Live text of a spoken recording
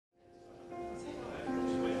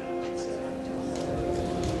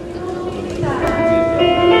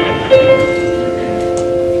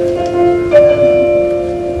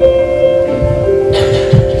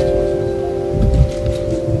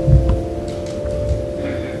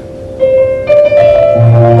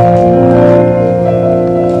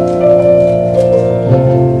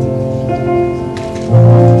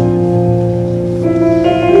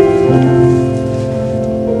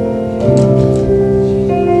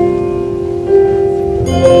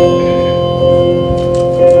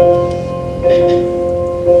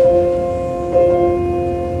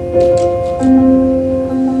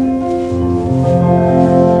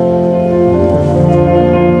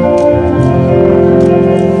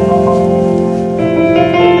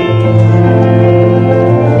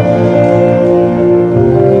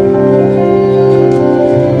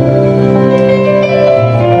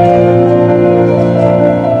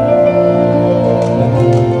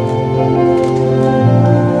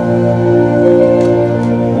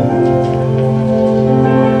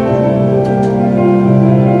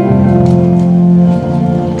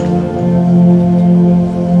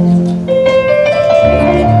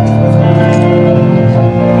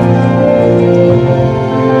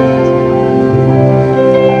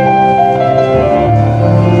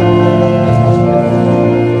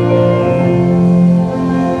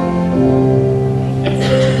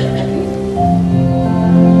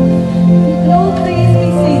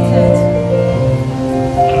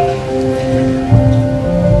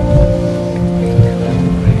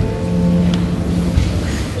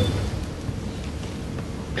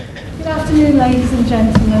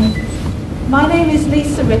My name is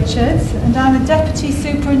Lisa Richards, and I'm a Deputy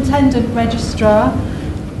Superintendent Registrar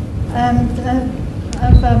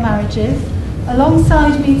of Marriages.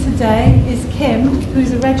 Alongside me today is Kim,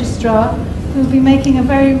 who's a Registrar, who will be making a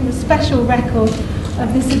very special record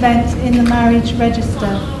of this event in the Marriage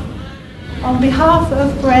Register. On behalf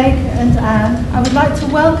of Greg and Anne, I would like to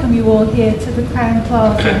welcome you all here to the Crown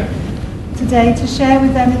Plaza today to share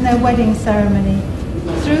with them in their wedding ceremony.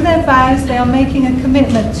 Through their vows, they are making a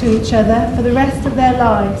commitment to each other for the rest of their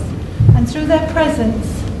lives, and through their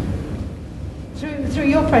presence, through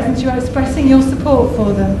your presence, you are expressing your support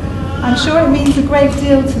for them. I'm sure it means a great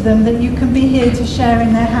deal to them that you can be here to share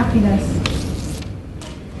in their happiness.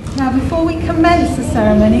 Now, before we commence the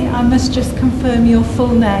ceremony, I must just confirm your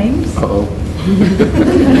full names. Uh-oh.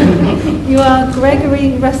 You are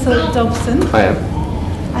Gregory Russell Dobson. I am.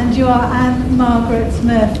 And you are Anne Margaret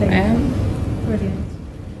Murphy. I am. Brilliant.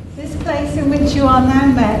 This place in which you are now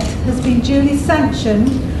met has been duly sanctioned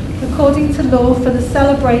according to law for the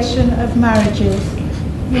celebration of marriages.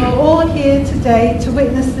 You are all here today to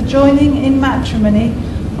witness the joining in matrimony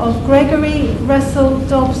of Gregory Russell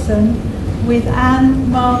Dobson with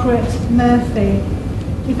Anne Margaret Murphy.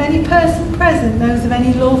 If any person present knows of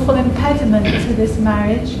any lawful impediment to this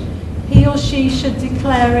marriage, he or she should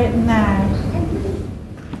declare it now.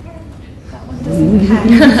 That one doesn't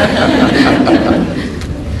count.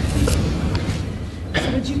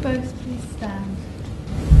 So would you both please stand?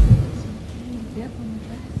 Yep.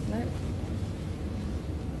 No.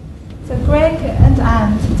 So Greg and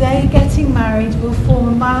Anne, today getting married will form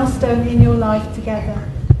a milestone in your life together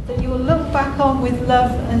that you will look back on with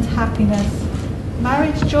love and happiness.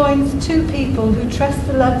 Marriage joins two people who trust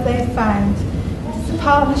the love they have found. It is a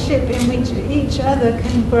partnership in which each other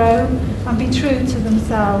can grow and be true to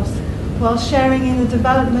themselves while sharing in the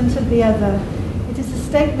development of the other. It is a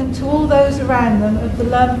statement to all those around them of the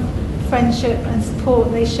love, friendship and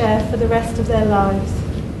support they share for the rest of their lives.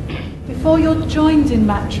 Before you're joined in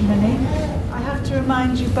matrimony, I have to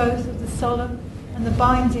remind you both of the solemn and the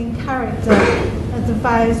binding character of the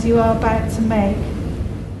vows you are about to make.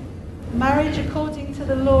 Marriage, according to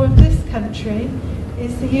the law of this country,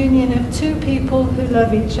 is the union of two people who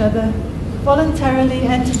love each other, voluntarily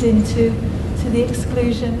entered into to the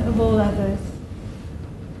exclusion of all others.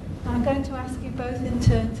 I'm going to ask you both in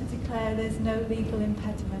turn to declare there's no legal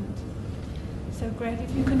impediment. So Greg,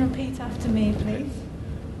 if you can repeat after me, please.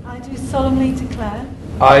 I do solemnly declare.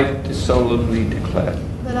 I do solemnly declare.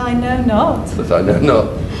 That I know not. That I know not.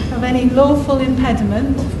 Of any lawful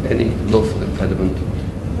impediment. Of any lawful impediment.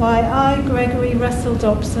 Why I, Gregory Russell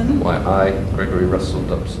Dobson. Why I, Gregory Russell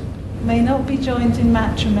Dobson. May not be joined in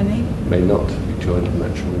matrimony. May not be joined in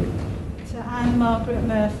matrimony. To Anne Margaret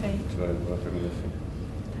Murphy. To Anne Margaret Murphy.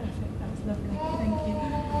 Perfect, that was lovely. Thank you.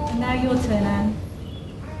 And now your turn, Anne.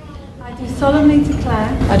 I do solemnly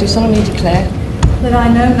declare. I do solemnly declare. That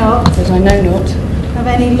I know not. That I know not. Of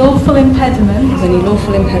any lawful impediment. Of any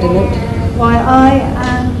lawful impediment. Why I,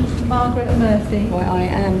 Anne Margaret Murphy. Why I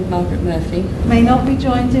am Margaret Murphy. May not be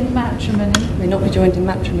joined in matrimony. May not be joined in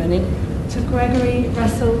matrimony. To Gregory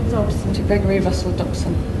Russell Dobson. To Gregory Russell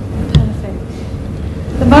Dobson.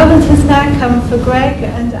 Perfect. The moment has now come for Greg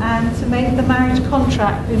and Anne to make the marriage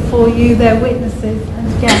contract before you, their witnesses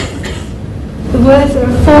and guests. The words are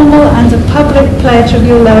a formal and a public pledge of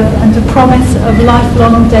your love and a promise of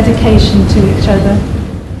lifelong dedication to each other.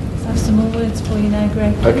 Let's have some more words for you now,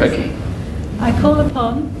 Greg. Okay. I call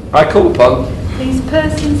upon. I call upon. These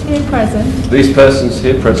persons here present. These persons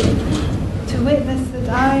here present. To witness that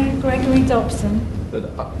I, Gregory Dobson.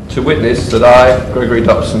 To witness that I, Gregory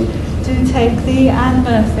Dobson. Do take thee, Anne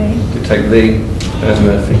Murphy. To take thee, Anne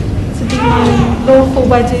Murphy. To be my lawful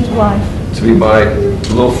wedded wife. To be my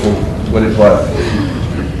lawful wedded wife.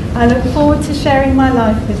 I look forward to sharing my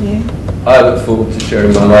life with you. I look forward to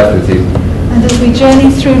sharing my life with you. And as we journey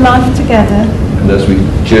through life together. And as we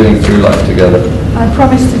journey through life together. I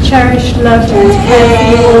promise to cherish, love and care for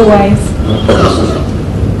you always. I promise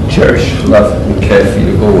to cherish, love and care for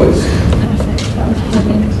you always. Perfect, that was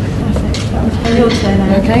brilliant. Perfect, that was your turn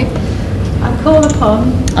now. Okay. I call upon.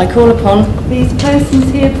 I call upon. These persons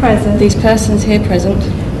here present. These persons here present.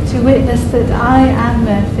 To witness that I, Anne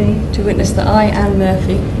Murphy. To witness that I, Anne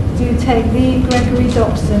Murphy. Do take thee, Gregory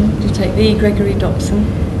Dobson. Do take thee, Gregory Dobson.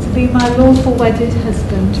 To be my lawful wedded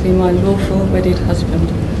husband. To be my lawful wedded husband.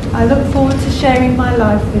 I look forward to sharing my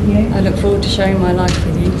life with you. I look forward to sharing my life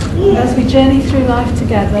with you. And as we journey through life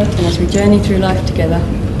together. And as we journey through life together.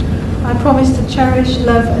 I promise to cherish,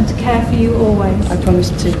 love and to care for you always. I promise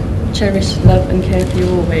to cherish, love and care for you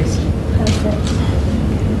always. Perfect.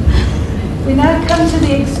 We now come to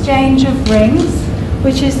the exchange of rings.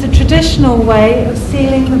 which is the traditional way of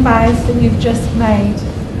sealing the vows that you've just made.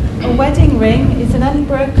 A wedding ring is an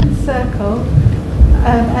unbroken circle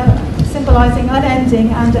symbolising unending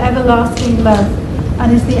and everlasting love,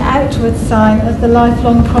 and is the outward sign of the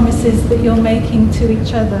lifelong promises that you're making to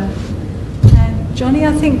each other. Johnny,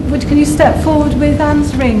 I think, can you step forward with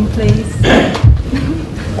Anne's ring, please?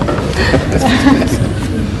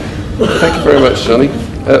 Thank you very much, Johnny.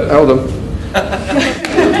 Hold on.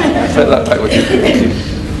 Take that back with you.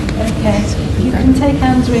 Okay, you can take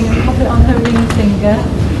Anne's ring and pop it on her ring finger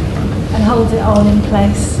and hold it on in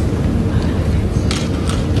place.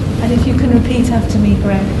 And if you can repeat after me,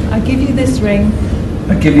 Greg. I give you this ring.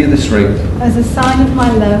 I give you this ring as a sign of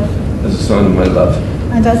my love. as a sign of my love.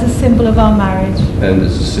 And as a symbol of our marriage. And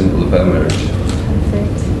as a symbol of our marriage.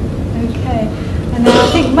 Perfect. Okay. And now I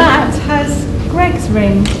think Matt has Greg's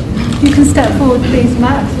ring. You can step forward, please,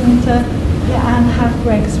 Matt, and let Anne have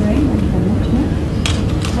Greg's ring.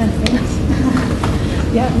 Perfect.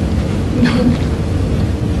 Yeah. You can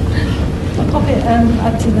pop it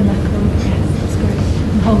up to the knuckle. Yes, that's great.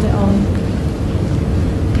 And hold it on.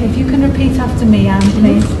 Okay, if you can repeat after me, Anne,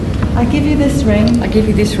 please. I give you this ring. I give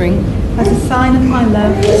you this ring as a sign of my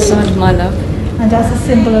love. as a sign of my love. And as a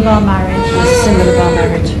symbol of our marriage. As a symbol of our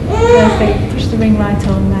marriage. Perfect. Push the ring right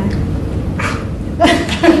on there.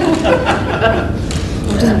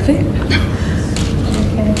 Doesn't fit.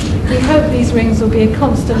 Okay. We hope these rings will be a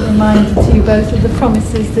constant reminder to you both of the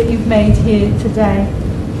promises that you've made here today.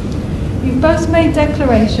 You've both made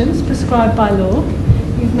declarations prescribed by law.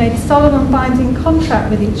 You've made a solemn and binding contract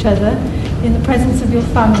with each other in the presence of your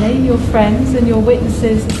family, your friends, and your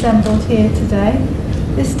witnesses assembled here today.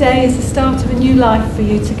 This day is the start of a new life for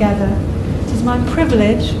you together. It is my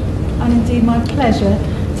privilege, and indeed my pleasure,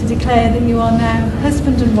 to declare that you are now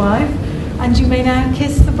husband and wife, and you may now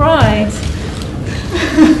kiss the bride.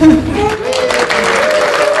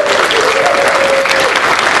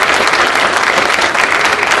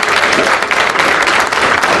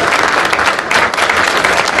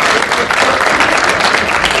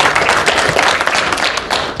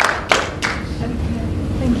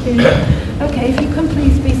 Okay, if you can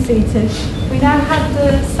please be seated. We now have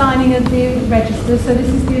the signing of the register, so this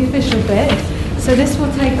is the official bit. So this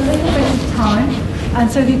will take a little bit of time, and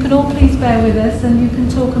so if you can all please bear with us and you can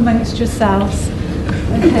talk amongst yourselves.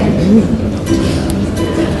 Okay.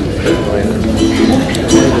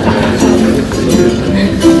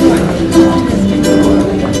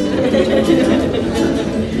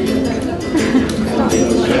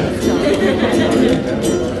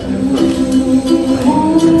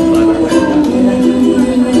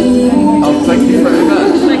 Thank you very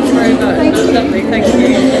much. Thank you very much. That's lovely. Thank you.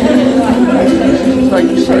 Thank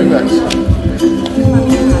you so much.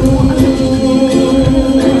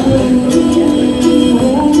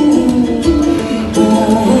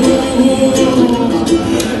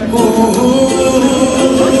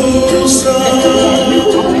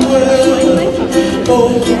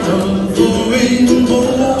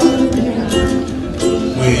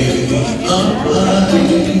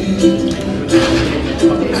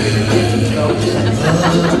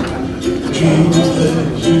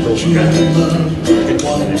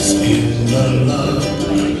 Once in the love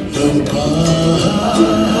of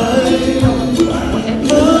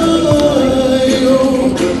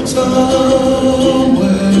somewhere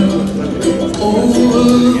over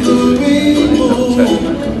the rainbow,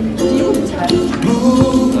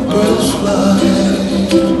 bluebirds fly,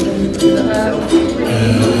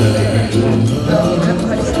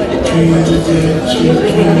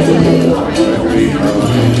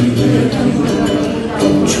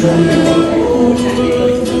 and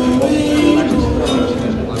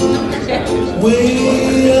way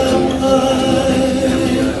up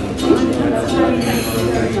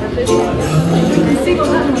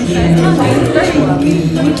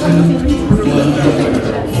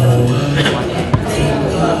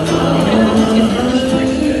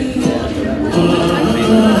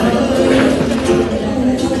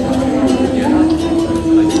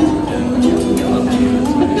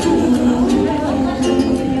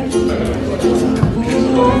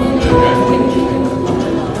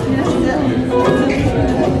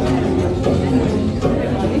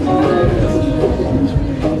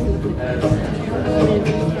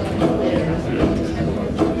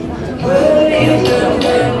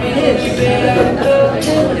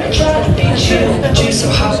so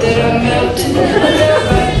hot that I melted.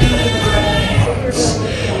 Right through the cracks.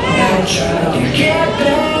 Now I'm trying to get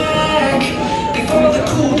back. Before the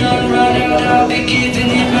cool done running, I'll be giving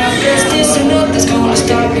it my best. This and nothing's gonna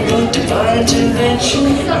stop me but divine intervention.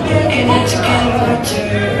 I'm begging it to get my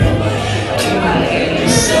turn. Too late,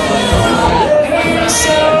 so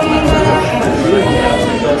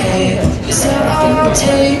Yes, I'll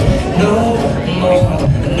take no more,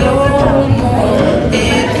 no more.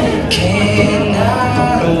 It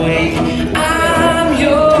cannot wait. I'm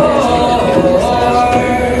yours.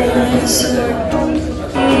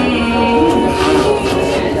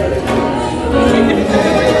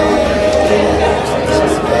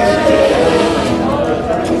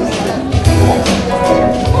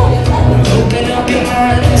 Open up your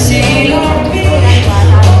mind and see like me.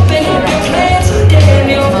 Open up your plans and damn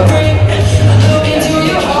you're free. Look into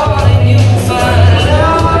your heart and you'll find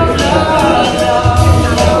love, love, love,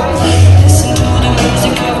 love. Listen to the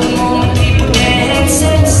music of the moment, people dance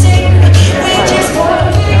and sing. We just want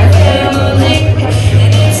to be family.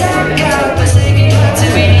 And it's our God, but they get back to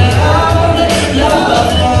be loved, love,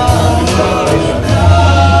 love, love.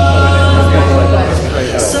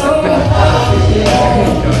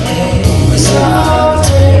 So I'll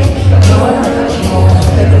take no more,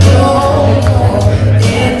 no more.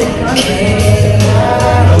 It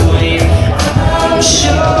cannot wait. I'm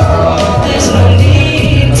sure there's no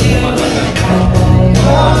need to come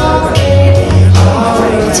walking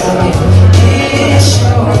hard time. It's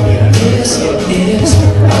sure this is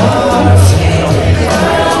our fate.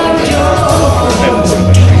 I'm yours.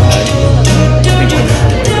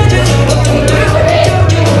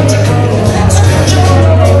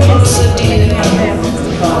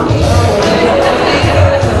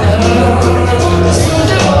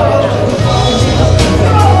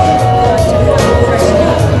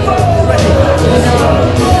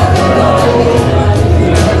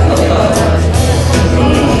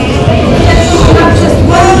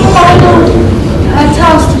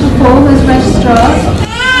 Task to perform as registrars.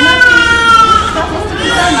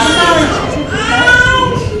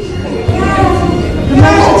 The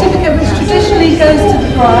marriage certificate, which traditionally goes to the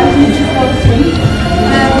bride, Mrs. Dobson,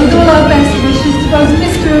 with all our best wishes to both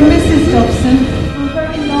Mr. and Mrs. Dobson for a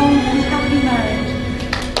very long and happy marriage.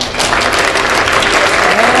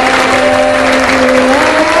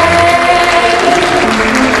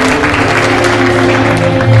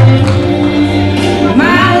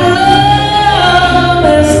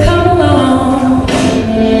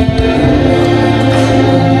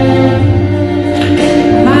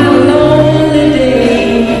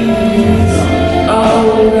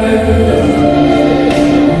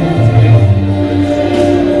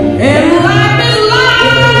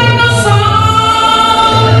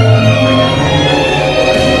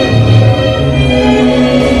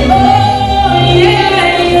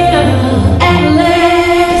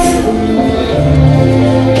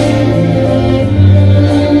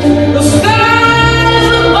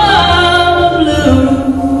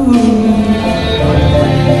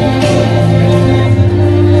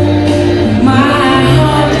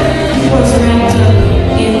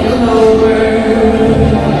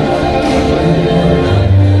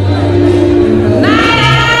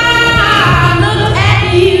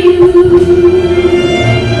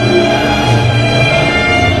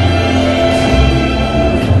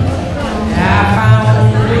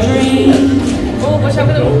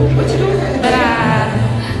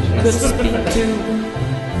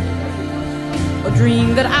 A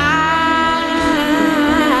dream that I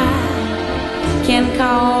can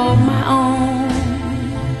call my own.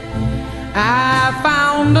 I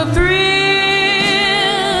found a thrill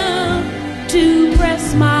to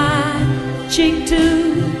press my cheek to,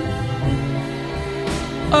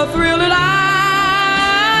 a thrill that I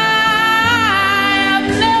have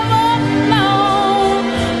never known.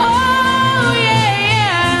 Oh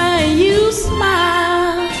yeah, you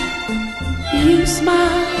smile, you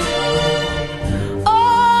smile.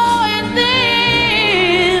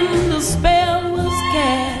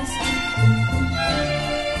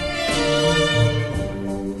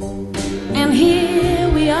 And here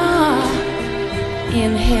we are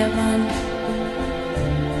in heaven.